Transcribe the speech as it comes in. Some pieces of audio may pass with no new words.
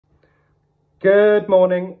Good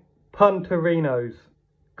morning, Punterinos.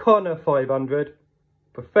 Connor 500,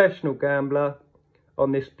 professional gambler,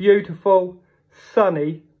 on this beautiful,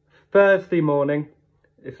 sunny Thursday morning.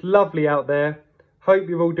 It's lovely out there. Hope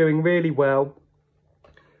you're all doing really well.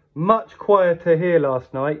 Much quieter here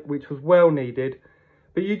last night, which was well needed.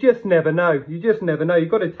 But you just never know. You just never know.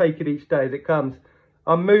 You've got to take it each day as it comes.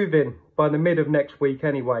 I'm moving by the mid of next week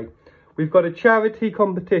anyway. We've got a charity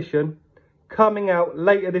competition coming out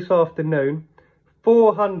later this afternoon.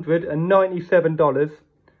 $497.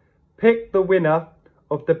 Pick the winner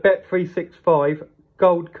of the Bet365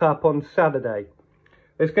 Gold Cup on Saturday.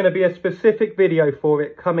 There's going to be a specific video for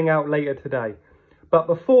it coming out later today. But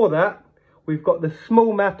before that, we've got the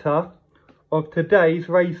small matter of today's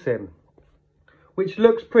racing, which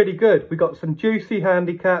looks pretty good. We've got some juicy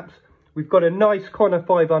handicaps. We've got a nice Connor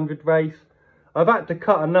 500 race. I've had to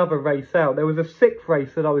cut another race out. There was a sixth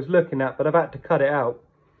race that I was looking at, but I've had to cut it out.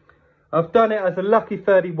 I've done it as a Lucky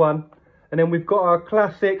 31, and then we've got our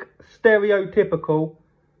classic, stereotypical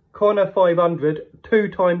Connor 500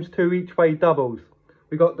 2x2 each way doubles.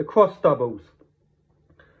 We got the cross doubles.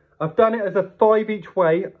 I've done it as a 5 each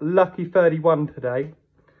way Lucky 31 today,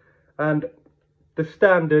 and the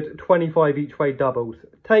standard 25 each way doubles.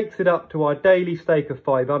 Takes it up to our daily stake of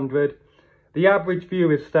 500. The average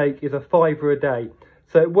viewer's stake is a £5 a day,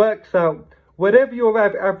 so it works out. Whatever your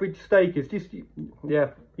average stake is, just, yeah,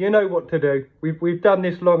 you know what to do. We've done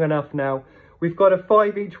this long enough now. We've got a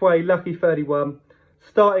 5 each way Lucky 31.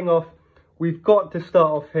 Starting off, we've got to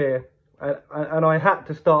start off here. And I had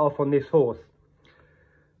to start off on this horse.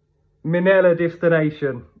 Minella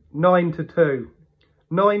Destination, 9-2.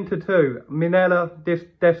 9-2, Minella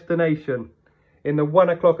Destination in the 1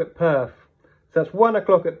 o'clock at Perth. So that's 1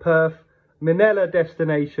 o'clock at Perth, Minella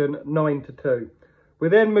Destination, 9-2. We're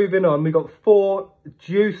then moving on. We've got 4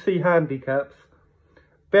 juicy handicaps.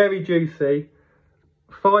 Very juicy.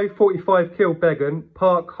 5:45 Kilbeggan,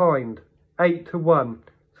 Park Hind, 8-1.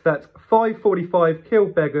 So that's 5:45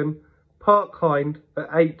 Kilbeggan, Park Hind at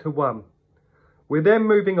 8-1. We're then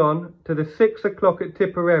moving on to the 6 o'clock at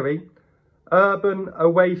Tipperary, Urban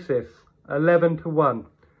Oasis, 11-1.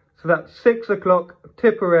 So that's 6 o'clock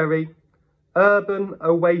Tipperary, Urban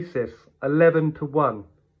Oasis, 11-1.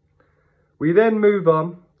 We then move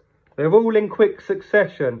on. They're all in quick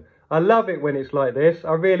succession. I love it when it's like this.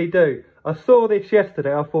 I really do. I saw this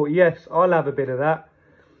yesterday. I thought, yes, I'll have a bit of that.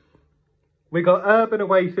 We got Urban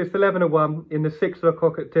Oasis, 11-1 in the 6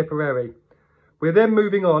 o'clock at Tipperary. We're then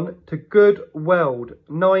moving on to Good Weld,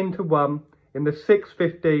 9-1 in the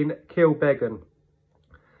 6:15 Kilbeggan.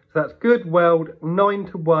 So that's Good Weld,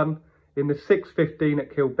 9-1 in the 6:15 at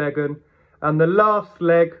Kilbeggan. And the last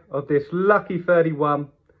leg of this Lucky 31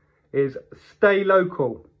 is Stay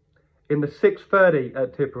Local in the 6:30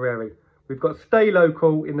 at Tipperary. We've got Stay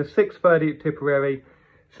Local in the 6:30 at Tipperary.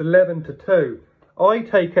 It's 11-2. I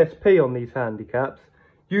take SP on these handicaps.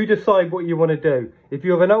 You decide what you want to do. If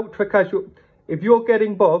you're an ultra casual, if you're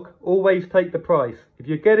getting BOG, always take the price. If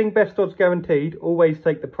you're getting best odds guaranteed, always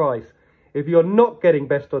take the price. If you're not getting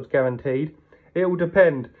best odds guaranteed, it will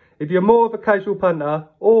depend. If you're more of a casual punter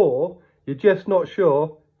or you're just not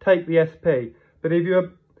sure, take the SP. But if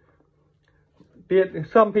you're,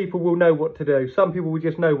 some people will know what to do. Some people will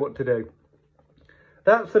just know what to do.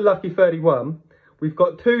 That's the Lucky 31. We've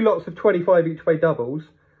got 2 lots of 25 each way doubles.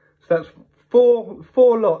 So that's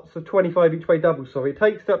four lots of 25 each way doubles, sorry. It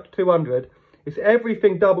takes it up to 200. It's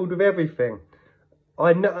everything doubled with everything.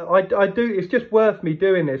 I know, I do, it's just worth me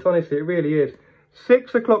doing this, honestly, it really is.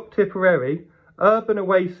 6 o'clock Tipperary, Urban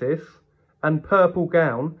Oasis and Purple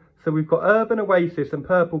Gown. So we've got Urban Oasis and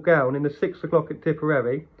Purple Gown in the 6 o'clock at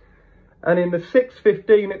Tipperary. And in the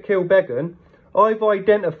 6:15 at Kilbeggan, I've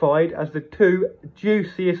identified as the 2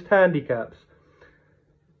 juiciest handicaps.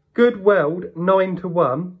 Good Weld,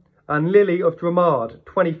 9-1, and Lily of Dromard,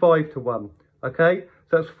 25-1. Okay,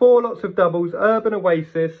 so that's 4 lots of doubles. Urban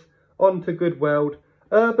Oasis onto Good Weld,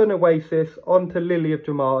 Urban Oasis onto Lily of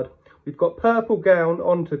Dromard. We've got Purple Gown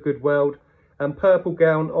onto Good Weld and Purple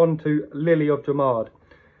Gown onto Lily of Dromard.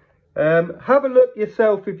 Have a look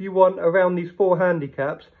yourself if you want around these 4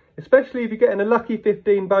 handicaps, especially if you're getting a Lucky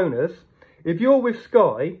 15 bonus. If you're with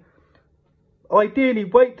Sky, ideally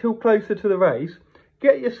wait till closer to the race.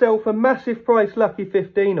 Get yourself a massive price Lucky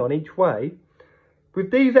 15 on each way. With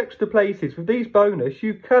these extra places, with these bonus,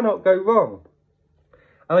 you cannot go wrong.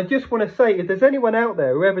 And I just want to say, if there's anyone out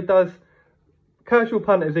there who ever does, casual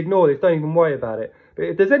punters ignore this, don't even worry about it. But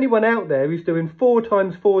if there's anyone out there who's doing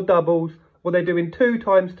 4x4 doubles, or they're doing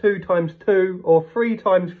 2x2x2, or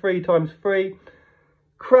 3x3x3,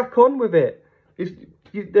 crack on with it.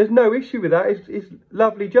 there's no issue with that. It's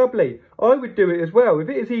lovely jubbly. I would do it as well. If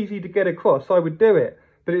it is easy to get across, I would do it.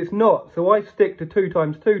 But it's not, so I stick to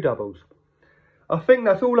 2x2 doubles. I think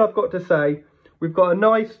that's all I've got to say. We've got a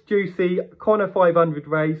nice, juicy Connor 500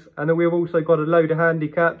 race, and then we've also got a load of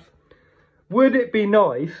handicaps. Would it be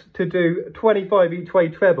nice to do 25 each way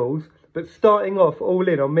trebles, but starting off all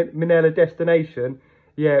in on Minella Destination?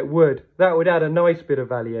 Yeah, it would. That would add a nice bit of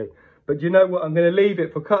value. But you know what? I'm going to leave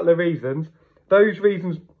it for a couple of reasons. Those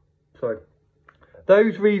reasons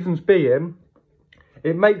being,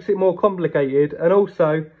 it makes it more complicated, and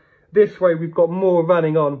also this way we've got more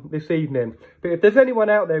running on this evening. But if there's anyone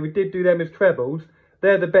out there who did do them as trebles,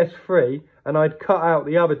 they're the best three, and I'd cut out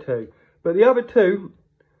the other two. But the other two,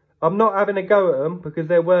 I'm not having a go at them because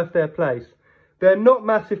they're worth their place. They're not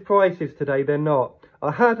massive prices today, they're not.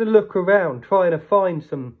 I had a look around trying to find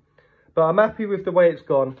some, but I'm happy with the way it's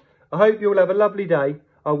gone. I hope you all have a lovely day.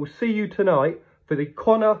 I will see you tonight for the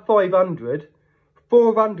Connor 500,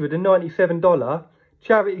 $497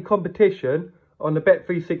 charity competition on the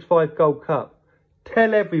Bet365 Gold Cup.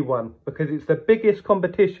 Tell everyone, because it's the biggest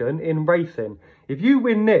competition in racing. If you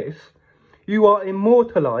win this, you are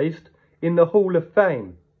immortalised in the Hall of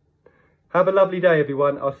Fame. Have a lovely day,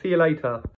 everyone. I'll see you later.